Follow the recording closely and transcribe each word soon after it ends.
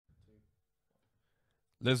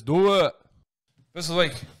Let's do it. Verse of the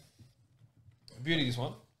week. Beauty, this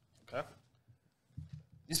one. Okay.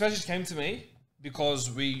 This passage came to me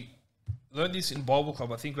because we learned this in Bible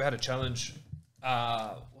Club. I think we had a challenge.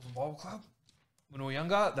 Was it Bible Club? When we were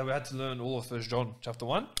younger, that we had to learn all of 1 John chapter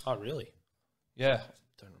 1. Oh, really? Yeah.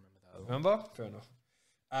 Don't remember that. Remember? Fair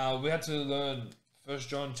enough. We had to learn 1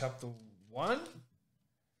 John chapter 1,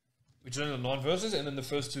 which is only 9 verses, and then the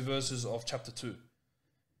first 2 verses of chapter 2.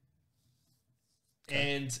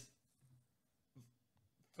 And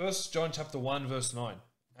 1 John chapter 1 verse 9.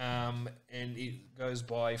 And it goes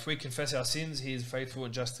by, if we confess our sins, he is faithful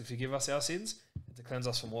and just to forgive us our sins and to cleanse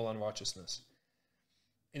us from all unrighteousness.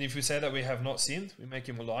 And if we say that we have not sinned, we make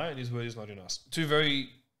him a liar and his word is not in us. 2 very,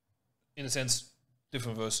 in a sense,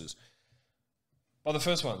 different verses. But the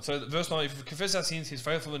first one, so verse 9, if we confess our sins, he's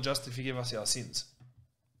faithful and just to forgive us our sins.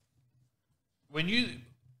 When you,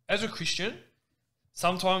 as a Christian,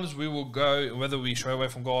 sometimes we will go, whether we stray away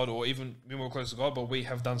from God or even be more close to God, but we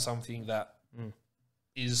have done something that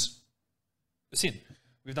is a sin.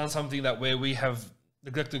 We've done something that where we have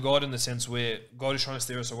neglected God in the sense where God is trying to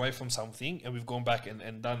steer us away from something and we've gone back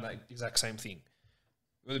and done that exact same thing.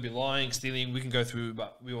 Whether it be lying, stealing, we can go through,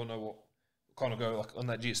 but we all know what kind of go like on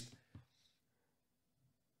that gist.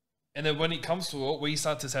 And then when it comes to it, we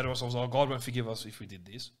start to say to ourselves, oh, God won't forgive us if we did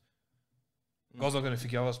this. God's not going to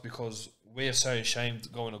forgive us because we're so ashamed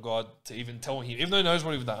going to God to even tell him, even though he knows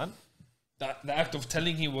what we've done, that the act of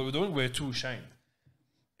telling him what we're doing, we're too ashamed.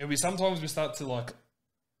 And we start to like,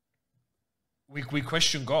 we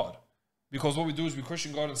question God. Because what we do is we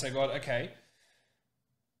question God and say, God, okay,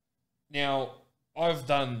 now I've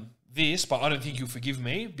done this, but I don't think you'll forgive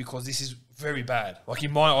me because this is very bad. Like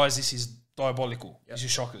in my eyes, this is diabolical. Yep. This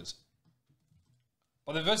is shockers.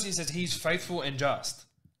 But the verse says he's faithful and just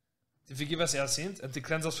to forgive us our sins and to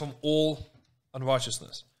cleanse us from all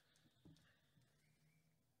unrighteousness.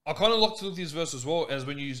 I kind of like to look at this verse as well as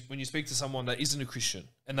when you speak to someone that isn't a Christian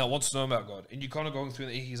and that wants to know about God, and you kind of going through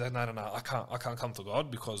it, he's like, no, I can't come to God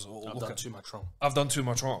because I've done too much wrong. I've done too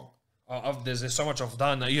much wrong. There's so much I've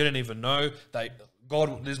done that you don't even know that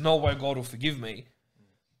God. There's no way God will forgive me.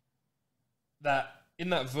 That in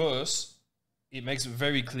that verse, it makes it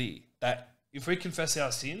very clear that if we confess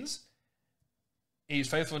our sins, he is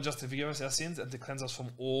faithful and just to forgive us our sins and to cleanse us from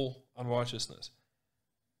all unrighteousness.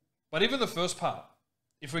 But even the first part,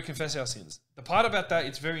 if we confess our sins, the part about that,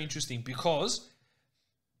 it's very interesting because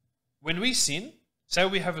when we sin, say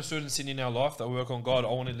we have a certain sin in our life that we work on, God, I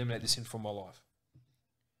want to eliminate this sin from my life.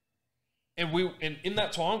 And in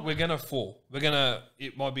that time, we're going to fall.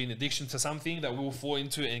 It might be an addiction to something that we will fall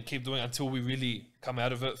into and keep doing until we really come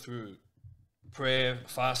out of it through prayer,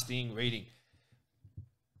 fasting, reading.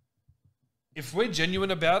 If we're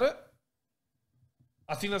genuine about it,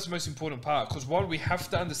 I think that's the most important part. Because one, we have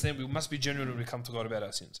to understand we must be genuine when we come to God about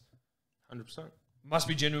our sins. 100%. Must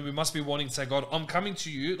be genuine. We must be wanting to say, God, I'm coming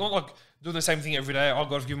to you. Not like doing the same thing every day. Oh,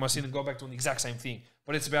 God, forgive my sin and go back doing the exact same thing.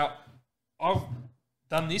 But it's about, I've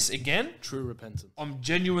done this again. True repentance. I'm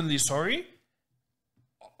genuinely sorry.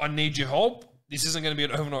 I need your help. This isn't going to be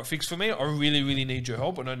an overnight fix for me. I really, really need your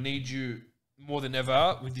help. And I need you more than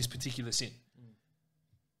ever with this particular sin.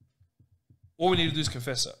 All we need to do is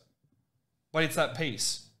confess it. But it's that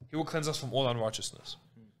peace. He will cleanse us from all unrighteousness.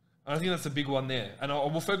 And I think that's the big one there. And I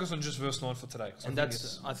will focus on just verse 9 for today. And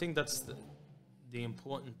I think that's the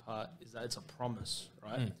important part is that it's a promise,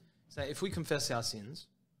 right? So if we confess our sins,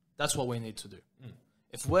 that's what we need to do.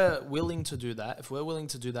 If we're willing to do that,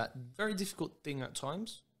 very difficult thing at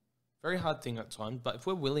times, very hard thing at times, but if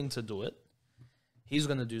we're willing to do it, he's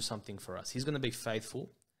going to do something for us. He's going to be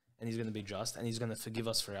faithful. And he's going to be just, and he's going to forgive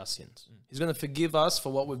us for our sins. He's going to forgive us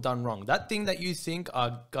for what we've done wrong. That thing that you think,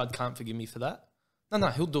 God can't forgive me for that. No,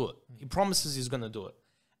 he'll do it. He promises he's going to do it.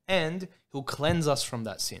 And he'll cleanse us from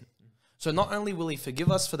that sin. So not only will he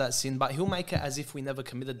forgive us for that sin, but he'll make it as if we never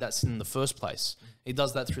committed that sin in the first place. He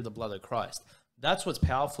does that through the blood of Christ. That's what's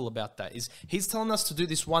powerful about that, is he's telling us to do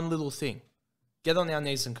this one little thing. Get on our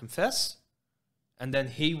knees and confess, and then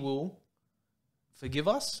he will forgive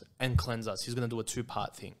us and cleanse us. He's going to do a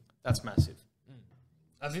 2-part thing. That's massive.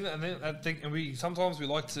 I think we sometimes we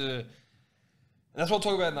like to, and that's what I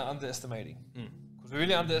talk about in that underestimating. Because we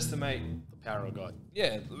really underestimate the power of God.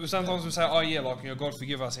 Yeah, sometimes we say, oh yeah, like, God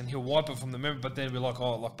forgive us and he'll wipe it from the memory, but then we're like,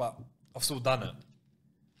 oh, like, but I've still done it.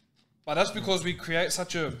 But that's because we create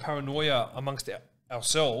such a paranoia amongst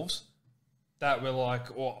ourselves that we're like,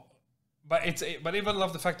 but even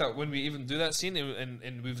love the fact that when we even do that sin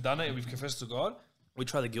and we've done it and we've confessed to God, we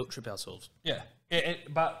try to guilt trip ourselves. Yeah.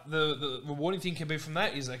 But the rewarding thing can be from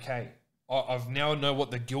that is, okay, I've now know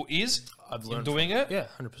what the guilt is. I've learned doing it. Yeah,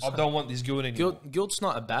 100%. I don't want this guilt anymore. Guilt's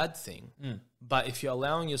not a bad thing, But if you're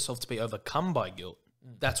allowing yourself to be overcome by guilt,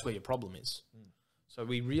 that's where your problem is. So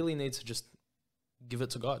we really need to just give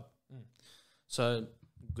it to God. So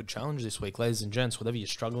good challenge this week, ladies and gents, whatever you're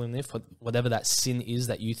struggling with, whatever that sin is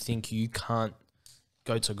that you think you can't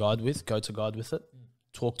go to God with it.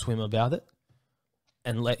 Talk to him about it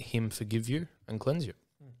and let him forgive you and cleanse you.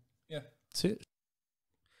 Yeah. That's it.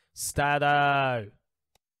 Stato.